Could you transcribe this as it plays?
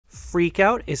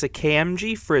Freakout is a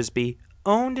KMG Frisbee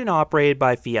owned and operated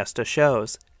by Fiesta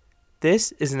Shows.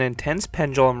 This is an intense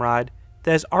pendulum ride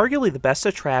that is arguably the best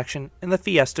attraction in the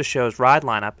Fiesta Shows ride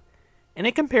lineup, and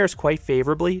it compares quite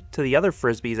favorably to the other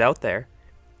Frisbees out there.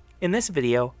 In this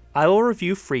video, I will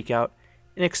review Freakout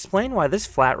and explain why this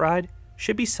flat ride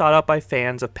should be sought out by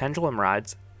fans of pendulum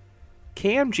rides.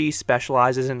 KMG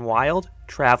specializes in wild,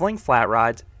 traveling flat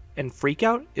rides, and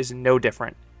Freakout is no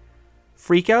different.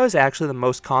 Freakout is actually the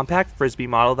most compact Frisbee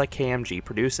model that KMG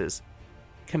produces.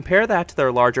 Compare that to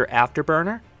their larger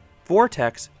Afterburner,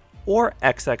 Vortex, or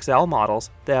XXL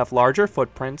models that have larger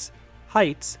footprints,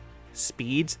 heights,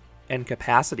 speeds, and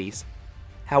capacities.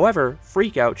 However,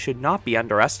 Freakout should not be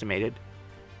underestimated.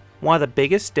 One of the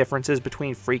biggest differences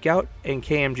between Freakout and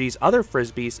KMG's other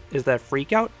Frisbees is that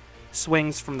Freakout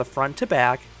swings from the front to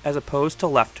back as opposed to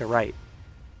left to right.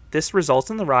 This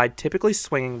results in the ride typically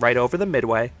swinging right over the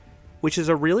midway, which is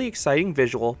a really exciting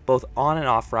visual both on and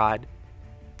off ride.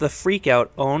 The Freakout,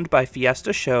 owned by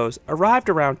Fiesta Shows, arrived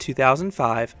around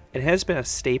 2005 and has been a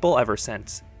staple ever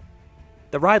since.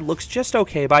 The ride looks just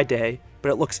okay by day,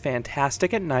 but it looks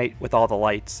fantastic at night with all the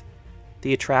lights.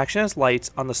 The attraction has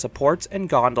lights on the supports and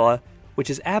gondola,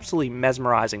 which is absolutely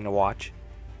mesmerizing to watch.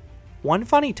 One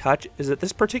funny touch is that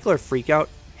this particular Freakout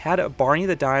had a Barney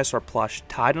the Dinosaur plush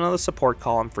tied onto the support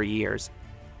column for years.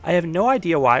 I have no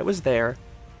idea why it was there,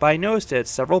 but I noticed it at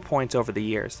several points over the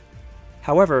years.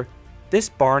 However, this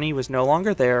Barney was no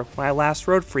longer there when I last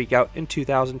rode Freakout in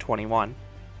 2021.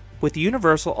 With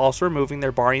Universal also removing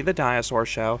their Barney the Dinosaur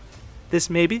show, this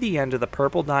may be the end of the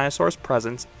purple dinosaur's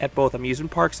presence at both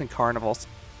amusement parks and carnivals.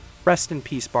 Rest in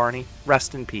peace, Barney,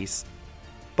 rest in peace.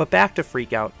 But back to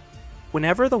Freakout.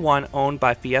 Whenever the one owned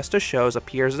by Fiesta Shows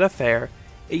appears at a fair,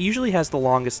 it usually has the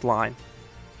longest line.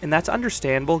 And that's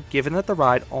understandable given that the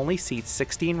ride only seats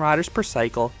 16 riders per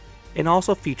cycle and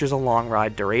also features a long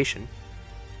ride duration.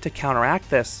 To counteract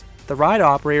this, the ride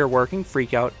operator working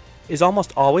Freakout is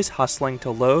almost always hustling to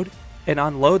load and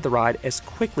unload the ride as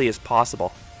quickly as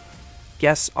possible.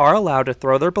 Guests are allowed to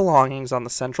throw their belongings on the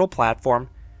central platform,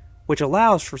 which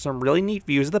allows for some really neat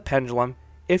views of the pendulum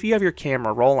if you have your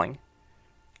camera rolling.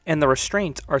 And the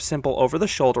restraints are simple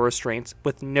over-the-shoulder restraints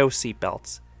with no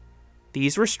seatbelts.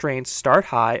 These restraints start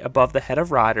high above the head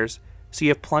of riders, so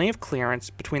you have plenty of clearance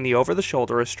between the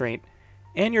over-the-shoulder restraint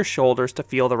and your shoulders to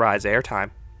feel the ride's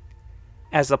airtime.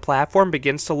 As the platform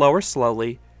begins to lower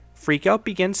slowly, Freakout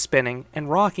begins spinning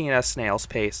and rocking at a snail's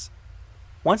pace.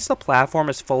 Once the platform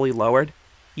is fully lowered,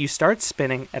 you start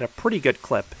spinning at a pretty good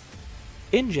clip.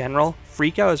 In general,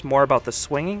 Freakout is more about the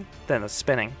swinging than the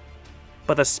spinning,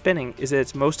 but the spinning is at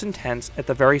its most intense at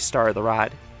the very start of the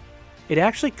ride. It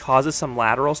actually causes some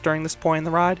laterals during this point in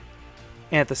the ride,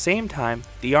 and at the same time,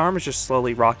 the arm is just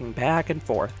slowly rocking back and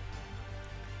forth.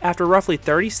 After roughly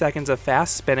 30 seconds of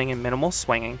fast spinning and minimal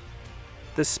swinging,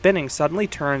 the spinning suddenly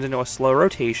turns into a slow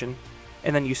rotation,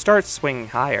 and then you start swinging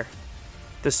higher.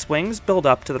 The swings build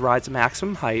up to the ride's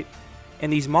maximum height,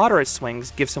 and these moderate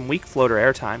swings give some weak floater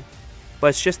airtime, but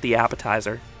it's just the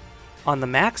appetizer. On the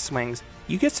max swings,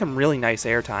 you get some really nice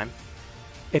airtime.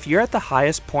 If you're at the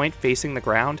highest point facing the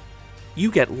ground, you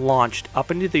get launched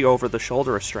up into the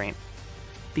over-the-shoulder restraint.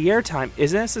 The airtime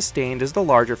isn't as sustained as the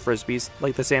larger Frisbees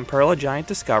like the Zamperla Giant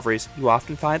Discoveries you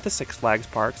often find at the Six Flags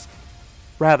parks.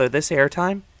 Rather, this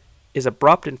airtime is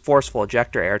abrupt and forceful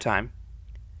ejector airtime.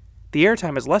 The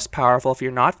airtime is less powerful if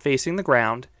you're not facing the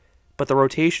ground, but the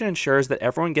rotation ensures that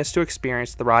everyone gets to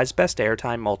experience the ride's best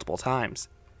airtime multiple times.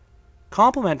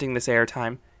 Complementing this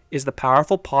airtime is the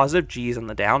powerful positive G's on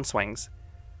the downswings.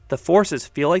 The forces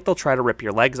feel like they'll try to rip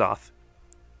your legs off.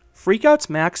 Freakout's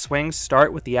max swings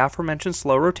start with the aforementioned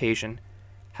slow rotation.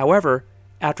 However,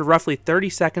 after roughly 30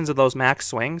 seconds of those max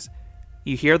swings,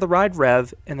 you hear the ride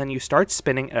rev and then you start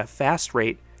spinning at a fast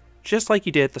rate, just like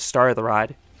you did at the start of the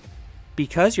ride.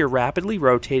 Because you're rapidly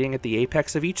rotating at the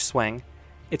apex of each swing,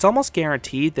 it's almost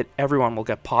guaranteed that everyone will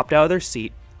get popped out of their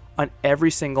seat on every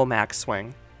single max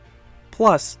swing.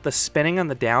 Plus, the spinning on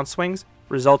the downswings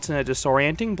results in a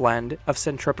disorienting blend of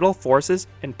centripetal forces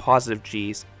and positive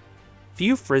G's.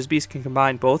 Few Frisbees can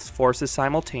combine both forces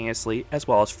simultaneously as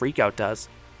well as Freakout does.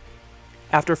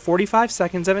 After 45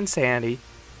 seconds of insanity,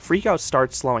 Freakout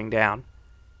starts slowing down.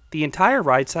 The entire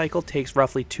ride cycle takes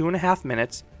roughly 2.5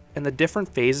 minutes, and the different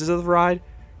phases of the ride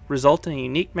result in a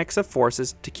unique mix of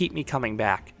forces to keep me coming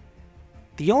back.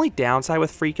 The only downside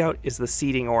with Freakout is the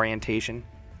seating orientation.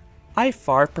 I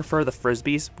far prefer the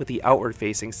Frisbees with the outward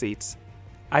facing seats.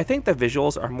 I think the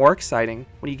visuals are more exciting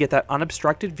when you get that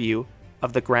unobstructed view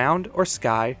of the ground or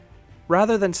sky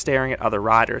rather than staring at other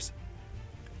riders.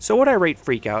 So would I rate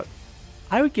Freakout?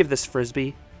 I would give this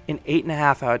Frisbee an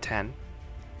 8.5 out of 10.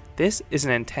 This is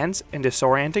an intense and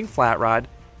disorienting flat ride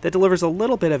that delivers a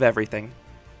little bit of everything.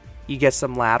 You get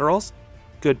some laterals,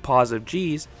 good positive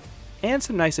Gs, and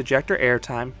some nice ejector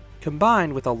airtime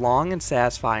combined with a long and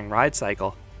satisfying ride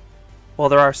cycle. While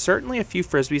there are certainly a few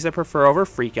Frisbees I prefer over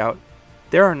Freakout,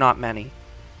 there are not many,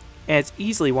 and it's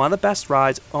easily one of the best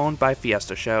rides owned by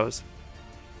Fiesta Shows.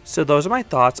 So those are my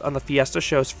thoughts on the Fiesta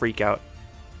Shows Freakout.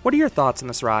 What are your thoughts on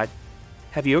this ride?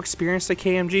 Have you experienced a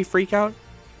KMG Freakout?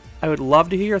 I would love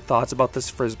to hear your thoughts about this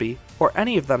Frisbee or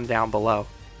any of them down below.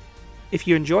 If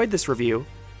you enjoyed this review,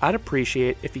 I'd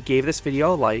appreciate if you gave this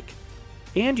video a like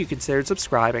and you considered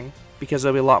subscribing because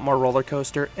there'll be a lot more roller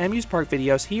coaster and amusement park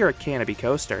videos here at KMG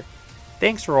Coaster.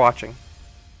 Thanks for watching.